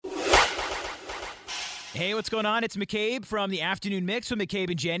Hey, what's going on? It's McCabe from the Afternoon Mix with McCabe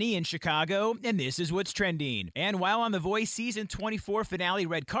and Jenny in Chicago, and this is what's trending. And while on The Voice Season 24 finale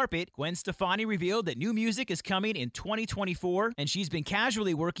red carpet, Gwen Stefani revealed that new music is coming in 2024, and she's been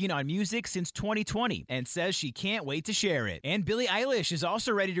casually working on music since 2020, and says she can't wait to share it. And Billie Eilish is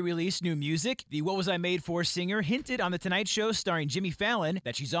also ready to release new music. The What Was I Made For singer hinted on The Tonight Show starring Jimmy Fallon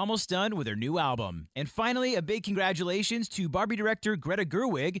that she's almost done with her new album. And finally, a big congratulations to Barbie director Greta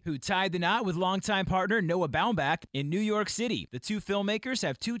Gerwig, who tied the knot with longtime partner Noah Baumbach in New York City. The two filmmakers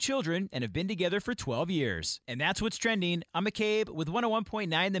have 2 children and have been together for 12 years. And that's what's trending. I'm McCabe with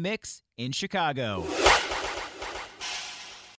 101.9 The Mix in Chicago.